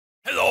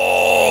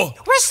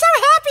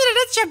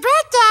it's your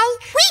birthday,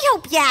 we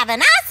hope you have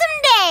an awesome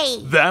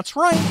day. That's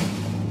right.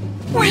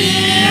 We're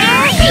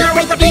here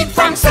with the beat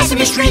from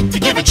Sesame Street to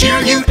give a cheer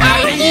you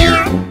out of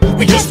here.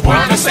 We just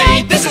wanna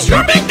say this is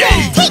your big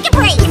day. Take a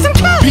break, some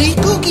cake. Be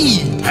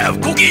cookie.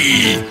 Have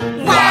cookie.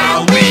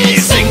 While we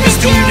sing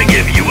this tune to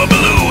give you a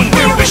balloon,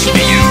 we're wishing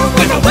to you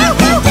with a woo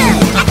woo woo.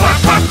 A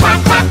clap clap clap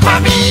clap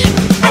clappy.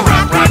 A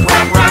rap rap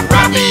rap rap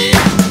rappy.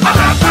 A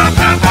hap hap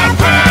hap hap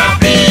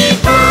happy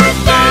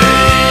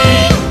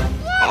birthday.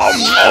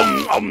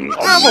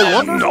 Have a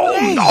wonderful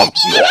day.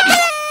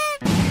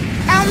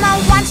 Elmo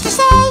wants to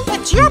say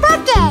it's your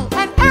birthday,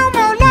 and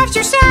Elmo loves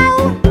you so.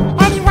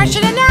 And he wants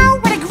you to know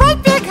what a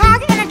great big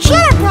hug and a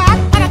cheddar bread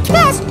and a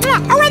kiss.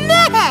 Oh, and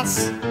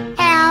this.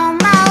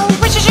 Elmo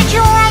wishes you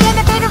joy and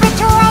a favorite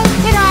toy.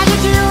 And all you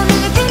do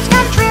make your dreams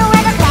come true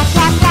with a clap,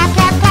 clap, clap,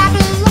 clap,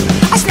 clappy.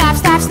 A snap,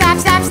 snap, snap,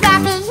 snap,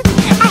 snappy.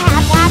 A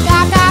hap, hap,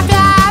 hap, hap,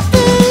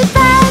 happy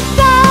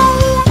birthday.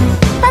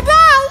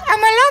 Bye-bye,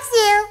 Elmo loves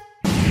you.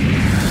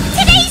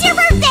 Today's your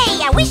birthday.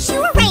 I wish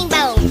you a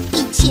rainbow.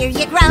 Each year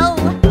you grow.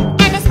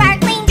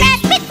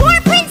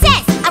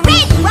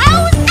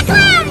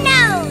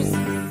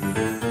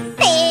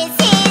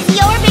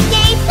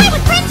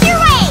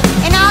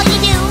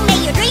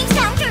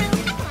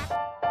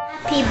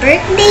 Happy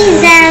birthday,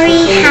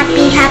 Zari!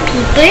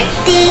 Happy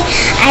birthday!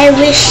 I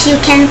wish you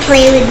can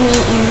play with me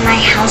in my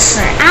house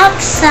or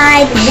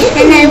outside,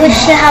 and I wish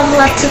you have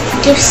lots of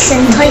gifts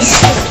and toys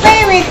to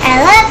play with.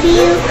 I love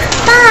you.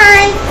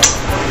 Bye!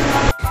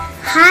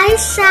 Hi,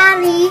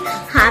 Sari!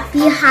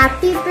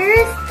 Happy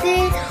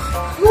birthday!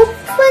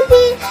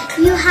 Hopefully,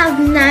 you have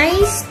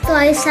nice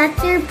toys at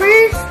your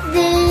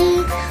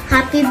birthday.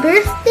 Happy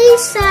birthday,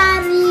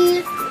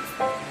 Sari!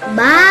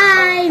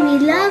 Bye! We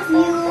love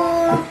you!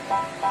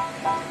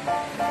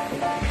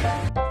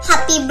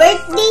 Happy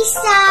birthday,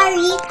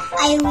 Sari!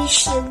 I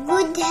wish you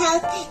good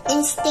health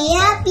and stay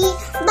happy.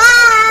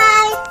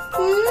 Bye!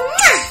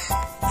 Mwah!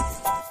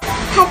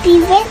 Happy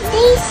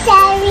birthday,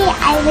 Sari!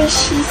 I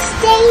wish you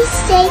stay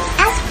safe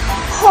at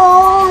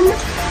home.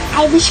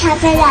 I wish you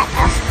have a lot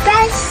of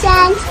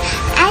presents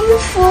and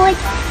food.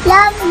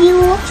 Love you.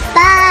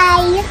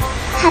 Bye!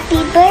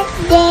 Happy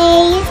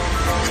birthday!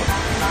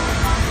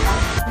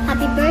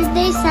 Happy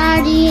birthday,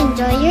 Sari!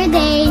 Enjoy your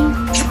day.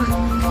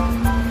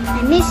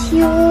 I miss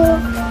you.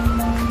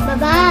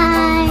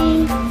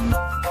 Bye-bye.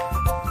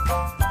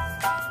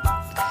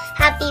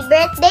 Happy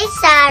birthday,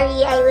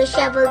 Sari. I wish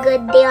you have a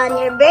good day on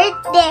your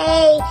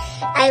birthday.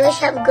 I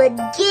wish you have good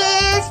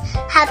gifts.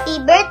 Happy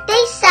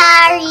birthday,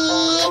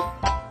 Sari.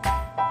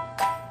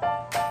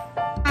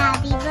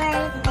 Happy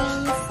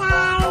birthday,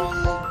 Sari.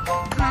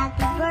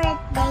 Happy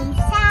birthday,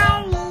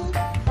 Sari.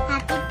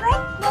 Happy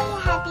birthday,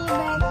 happy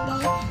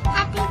birthday.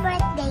 Happy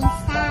birthday,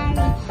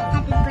 Sari.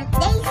 Happy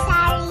birthday,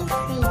 Sari.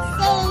 Stay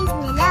safe.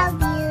 We love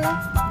you.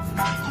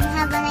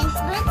 Have a nice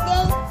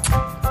birthday.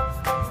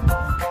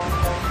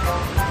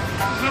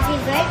 Happy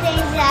birthday,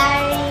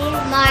 Zari.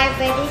 More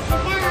birthdays to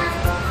come.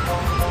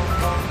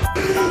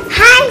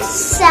 Hi,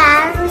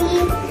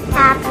 Zari.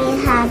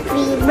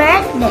 Happy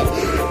birthday.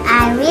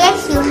 I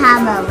wish you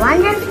have a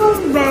wonderful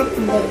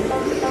birthday.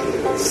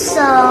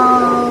 So,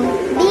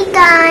 be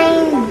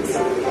kind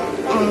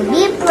and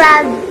be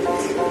proud.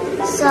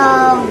 So,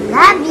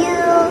 love you.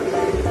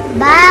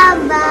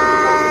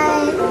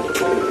 Bye-bye.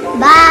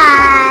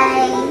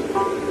 Bye.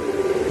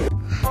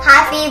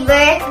 Happy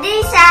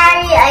birthday,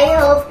 Sari! I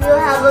hope you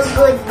have a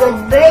good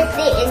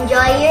birthday.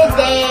 Enjoy your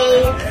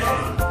day.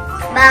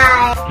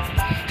 Bye.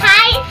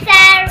 Hi,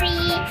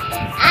 Sari!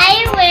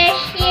 I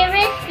wish you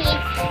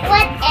receive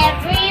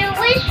whatever you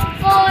wish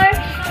for,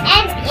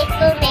 and it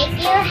will make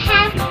you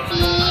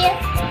happy.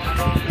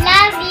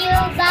 Love you.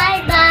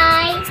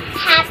 Bye-bye.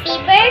 Happy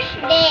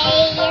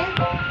birthday.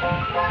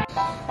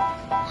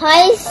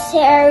 Hi,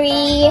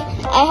 Sari!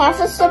 I have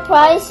a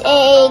surprise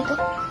egg.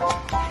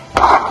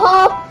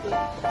 Pop!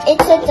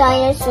 It's a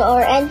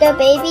dinosaur, and the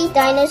baby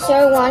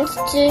dinosaur wants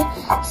to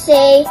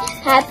say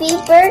happy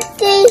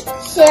birthday,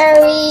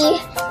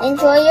 Sari.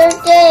 Enjoy your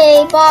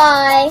day.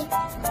 Bye.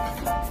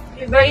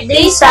 Happy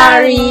birthday,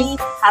 Sari.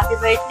 Happy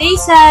birthday,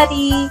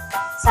 Sari.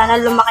 Sana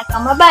lumaki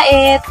kang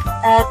mabait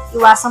at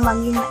iwasang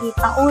maging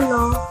maitang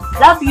ulo.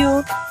 Love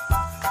you.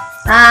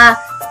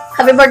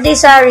 Happy birthday,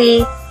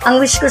 Sari.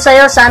 Ang wish ko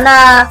sa'yo,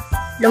 sana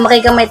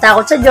lumaki kang may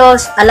takot sa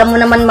Diyos. Alam mo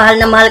naman, mahal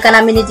na mahal ka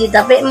namin ni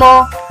Tita Pe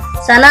mo.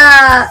 Sana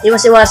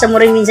iwas-iwasan mo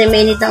rin minsan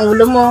mainit ng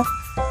ulo mo.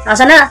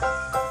 Sana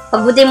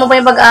pagbutin mo pa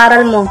yung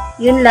pag-aaral mo.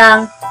 Yun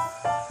lang.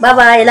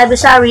 Bye-bye. Love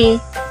you, Sari.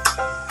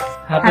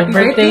 Happy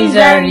birthday,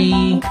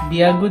 Zari.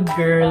 Be a good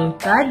girl.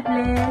 God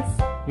bless.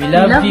 We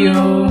love you.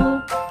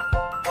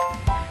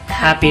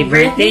 Happy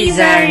birthday,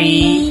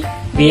 Zari.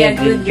 Be a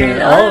good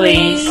girl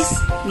always.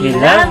 We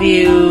love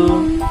you.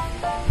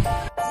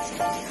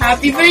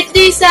 Happy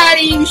birthday,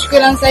 Sari! Wish ko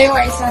lang sa'yo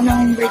ay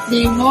sana yung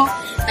birthday mo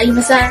ay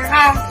masaya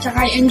ka,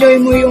 tsaka enjoy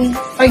mo yung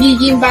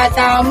pagiging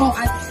bata mo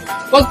at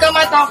huwag ka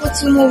matakot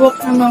sumubok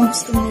na mga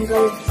gusto mong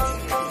gawin.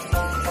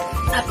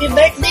 Happy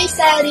birthday,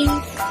 Sari!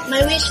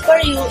 My wish for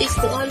you is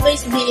to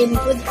always be in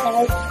good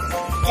health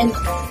and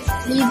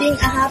leading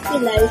a happy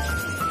life,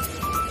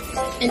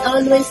 and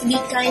always be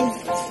kind,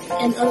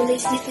 and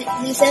always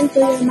listen to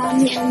your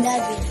mommy and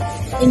daddy.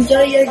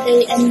 Enjoy your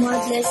day and more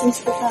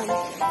blessings to come.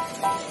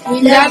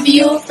 We love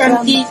you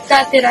from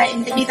Tita Tira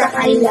and Tita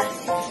Kayla.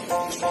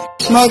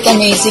 Smart,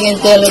 amazing,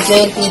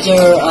 intelligent with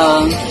your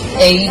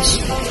age.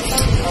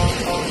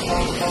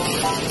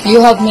 You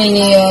have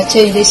many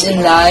changes in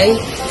life.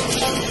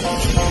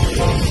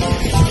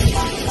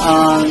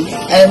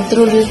 I am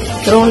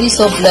truly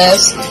so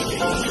blessed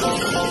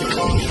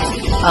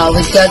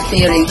with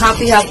God-fearing.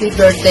 Happy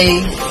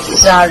birthday,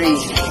 Zari,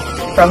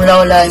 from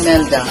Lola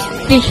Imelda.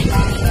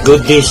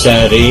 Good day,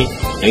 Zari.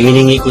 Ang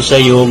hiningi ko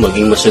sa iyo,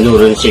 maging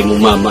masanuran sa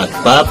iyong mama at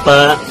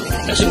papa,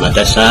 kasi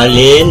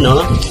matasalin, no?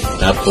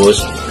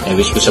 Tapos, I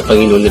wish ko sa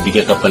Panginoon na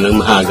bigyan ka pa ng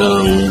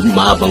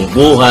mahabang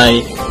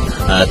buhay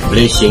at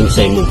blessing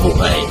sa iyong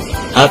buhay.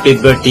 Happy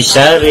birthday,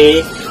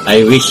 Zari.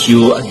 I wish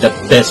you the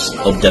best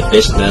of the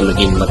best na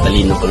maging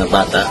matalino ko na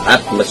bata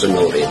at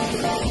masunurin.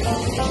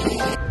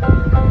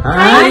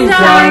 Hi,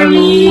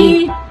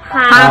 Zari!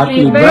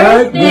 Happy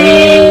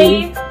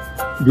birthday!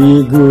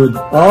 Be good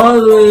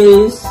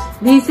always.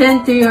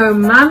 Listen to your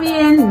mommy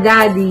and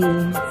daddy.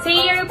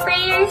 Say your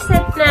prayers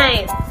at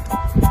night.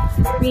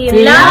 We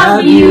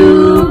Love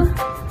you!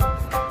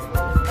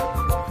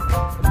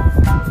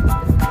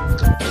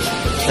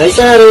 Hi,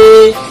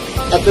 Zari!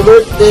 Happy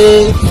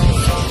birthday!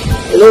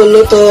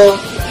 Lolo to.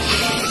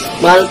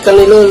 Mahal ka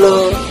ni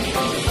Lolo.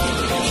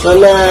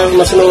 Sana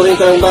masunurin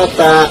ka ng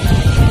bata.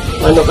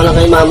 Ano ka lang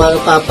kay mama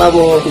at papa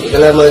mo. Hindi ka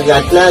lang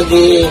magagat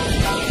lagi.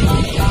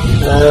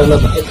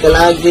 Mabait ka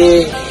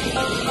lagi.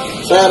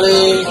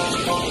 Sorry.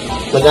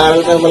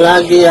 Mag-aaral ka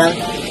malagi, ha.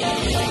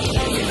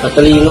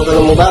 Patalino ka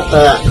ng mga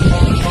bata.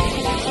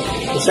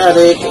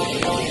 Sorry.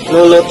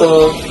 Lolo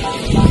to.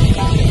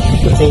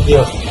 Thank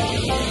you.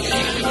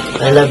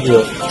 I love you.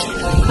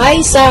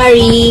 Hi,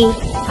 Sari!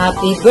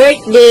 Happy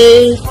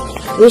birthday!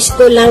 Wish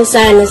ko lang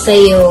sana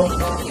sa'yo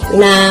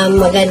na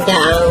maganda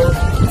ang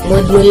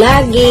mood mo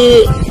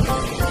lagi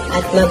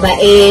at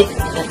mabait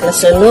at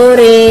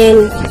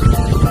masunurin.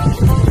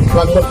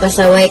 Huwag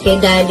magpasaway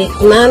kay daddy at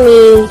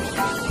mami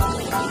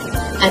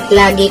at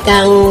lagi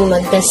kang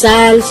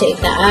magdasal sa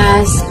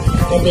itaas,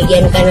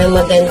 nabigyan ka ng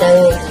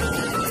magandang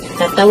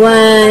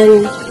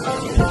katawan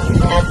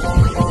at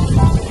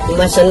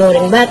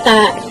masunuring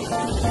bata.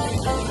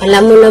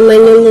 Alam mo naman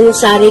yung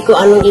Sari ko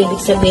anong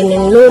ibig sabihin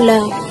ng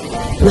Lola.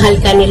 Mahal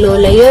ka ni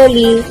Lola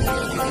Yoli.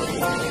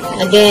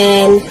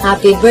 Again,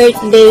 happy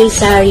birthday,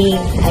 Sari.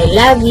 I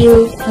love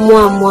you.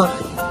 Mwah, mwah.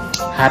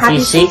 Happy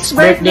 6th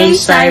birthday,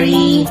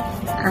 Sari.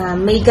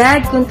 May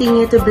God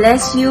continue to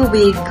bless you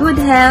with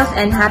good health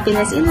and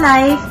happiness in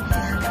life.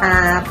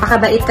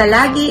 Pakabait ka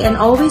lagi and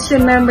always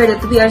remember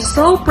that we are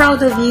so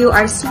proud of you,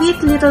 our sweet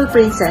little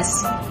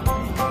princess.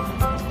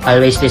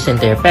 Always listen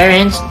to your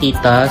parents,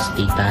 titos,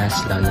 titas,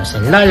 lolos,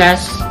 and lolas.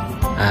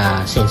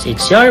 Since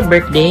it's your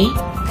birthday,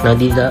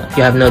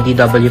 you have no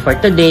DW for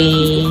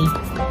today.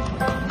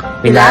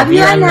 We love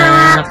you,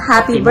 anak.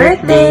 Happy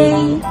birthday.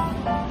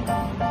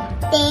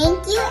 Thank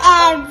you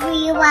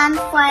everyone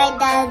for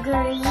the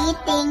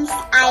greetings.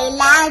 I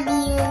love you.